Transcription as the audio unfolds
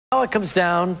Now it comes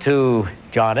down to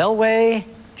John Elway,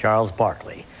 Charles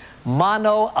Barkley.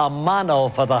 Mano a mano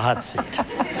for the hot seat.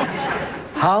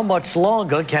 How much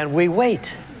longer can we wait?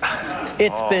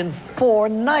 It's been 4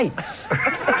 nights.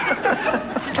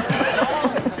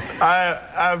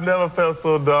 I've never felt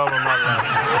so dumb in my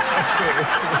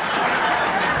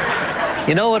life.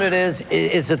 You know what it is?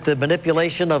 Is it the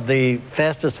manipulation of the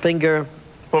fastest finger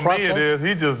For process? me it is.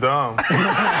 He's just dumb.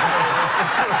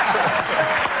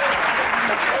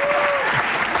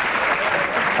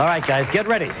 All right, guys, get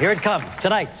ready. Here it comes.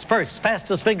 Tonight's first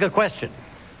fastest finger question.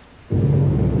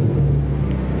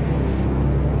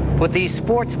 With these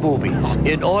sports movies,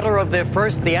 in order of their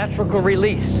first theatrical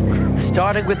release,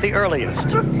 starting with the earliest.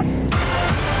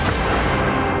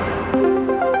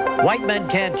 White Men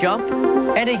Can't Jump,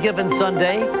 Any Given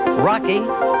Sunday, Rocky,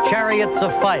 Chariots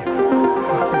of Fire.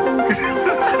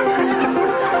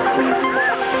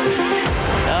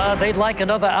 They'd like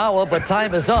another hour, but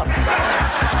time is up.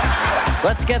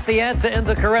 Let's get the answer in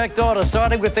the correct order,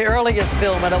 starting with the earliest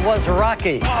film, and it was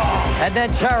Rocky. And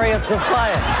then Chariots of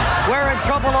Fire. We're in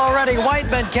trouble already. White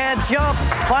Men Can't Jump.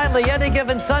 Finally, Any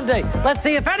Given Sunday. Let's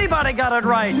see if anybody got it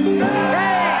right. Yeah,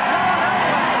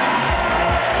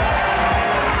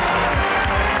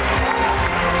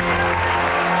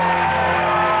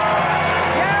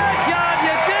 John,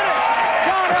 you did it.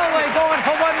 John Elway going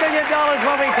for $1 million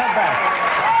when we come back.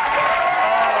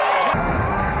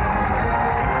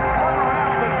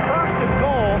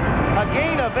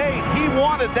 He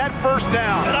wanted that first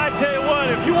down. And I tell you what,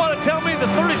 if you want to tell me the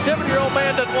 37-year-old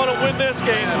man doesn't want to win this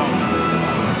game,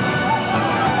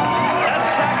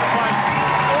 that's sacrifice.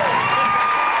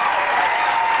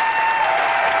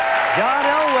 John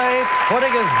Elway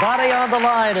putting his body on the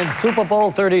line in Super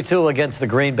Bowl 32 against the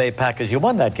Green Bay Packers. You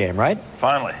won that game, right?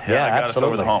 Finally. Yeah, I got us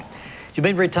over the hump. You've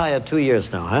been retired 2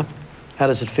 years now, huh? How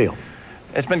does it feel?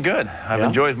 It's been good. I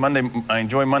enjoy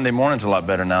Monday mornings a lot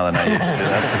better now than I used to.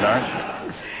 That's for darn sure.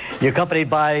 You're accompanied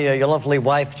by your lovely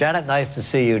wife, Janet. Nice to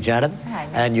see you, Janet. Hi.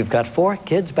 And you've got 4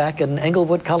 kids back in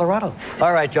Englewood, Colorado.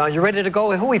 All right, John, you ready to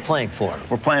go? Who are we playing for?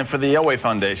 We're playing for the Elway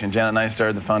Foundation. Janet and I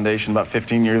started the foundation about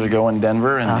 15 years ago in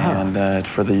Denver, and it's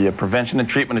for the prevention and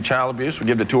treatment of child abuse. We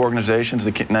give to 2 organizations,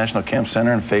 the National Kemp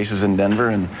Center and Faces in Denver,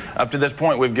 and up to this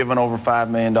point, we've given over $5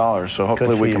 million, so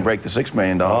hopefully we can break the $6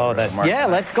 million mark. Yeah,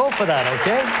 let's go for that,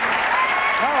 okay?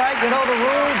 All right, you know the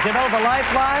rules, you know the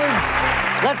lifelines.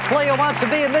 Let's play Who Wants to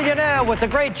Be a Millionaire with the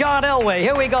great John Elway.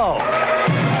 Here we go.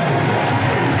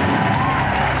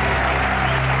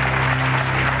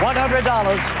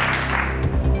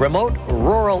 $100. Remote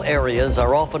rural areas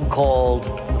are often called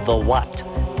the what?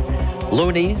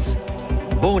 Loonies,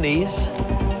 boonies,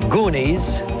 goonies,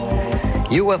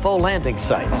 UFO landing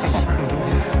sites.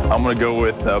 I'm going to go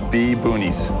with B,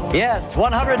 boonies. Yeah, it's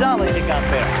 $100 you got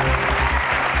there.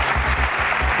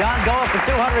 John going for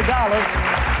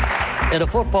 $200. In a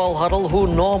football huddle, who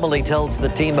normally tells the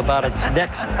team about its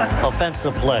next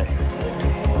offensive play?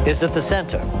 Is it the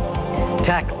center,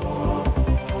 tackle,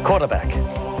 quarterback,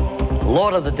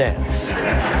 Lord of the Dance?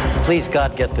 Please,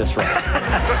 God, get this right.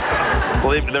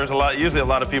 Well, there's usually a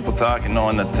lot of people talking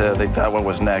knowing that they thought what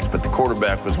was next, but the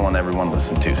quarterback was one everyone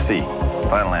listened to. C,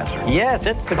 final answer. Yes,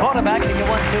 it's the quarterback, and you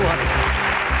won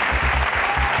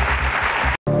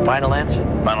 $200. Final answer?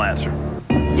 Final answer.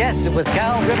 Yes, it was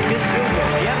Cal Ripken Jr.,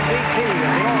 the MVP of the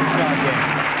All-Star game.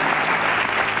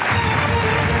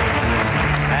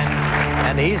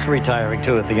 And he's retiring,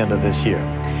 too, at the end of this year.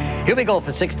 Here we go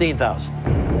for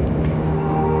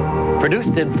 $16,000.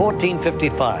 Produced in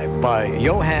 1455 by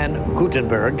Johann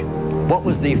Gutenberg, what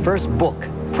was the first book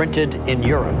printed in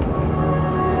Europe?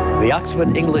 The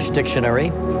Oxford English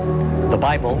Dictionary, the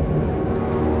Bible,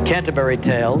 Canterbury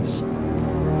Tales,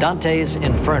 Dante's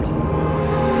Inferno.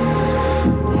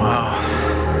 Wow,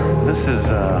 this is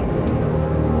a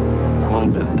little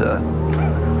bit,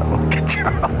 look at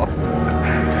Charles.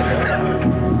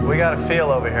 We got a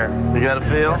feel over here. You got a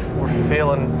feel? We're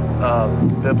feeling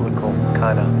biblical,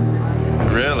 kind of.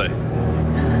 Really?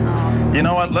 You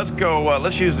know what, let's go,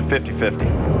 let's use the 50-50.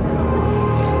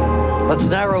 Let's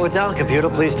narrow it down, computer.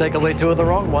 Please take away 2 of the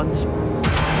wrong ones.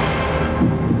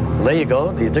 There you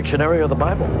go, the dictionary or the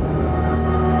Bible.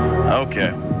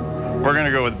 Okay. We're going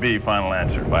to go with B, final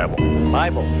answer, Bible.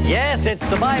 Bible. Yes, it's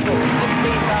the Bible.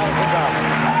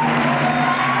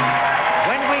 $16,000.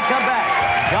 When we come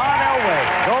back, John Elway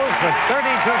goes for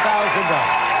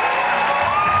 $32,000.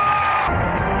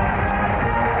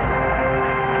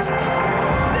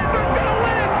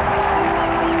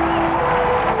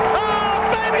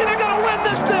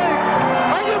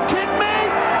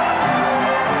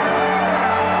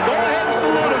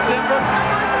 Denver.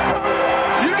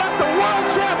 You got the world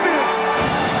champions.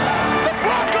 The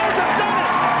Broncos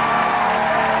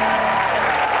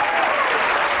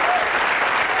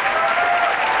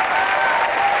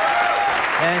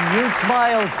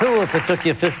smile, too, if it took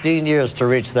you 15 years to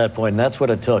reach that point. And that's what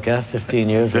it took, huh? 15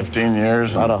 years. 15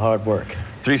 years. A lot of hard work.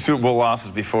 3 Super Bowl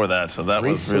losses before that, so that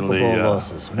was really,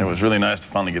 it was really nice to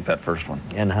finally get that first one.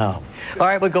 And how? All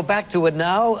right, we'll go back to it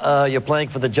now. You're playing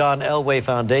for the John Elway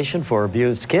Foundation for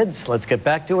Abused Kids. Let's get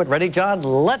back to it. Ready, John?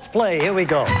 Let's play. Here we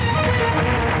go.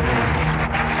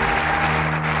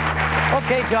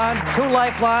 Okay, John, 2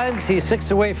 lifelines. He's 6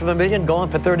 away from $1 million,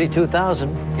 going for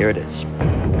 $32,000. Here it is.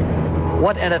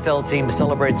 What NFL team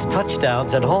celebrates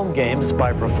touchdowns at home games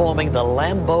by performing the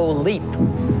Lambeau Leap?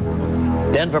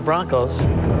 Denver Broncos,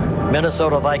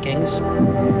 Minnesota Vikings,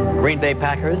 Green Bay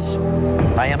Packers,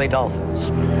 Miami Dolphins.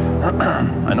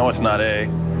 I know it's not A,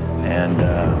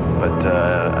 but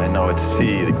I know it's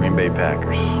C, the Green Bay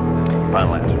Packers.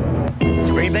 Final answer.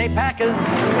 It's Green Bay Packers.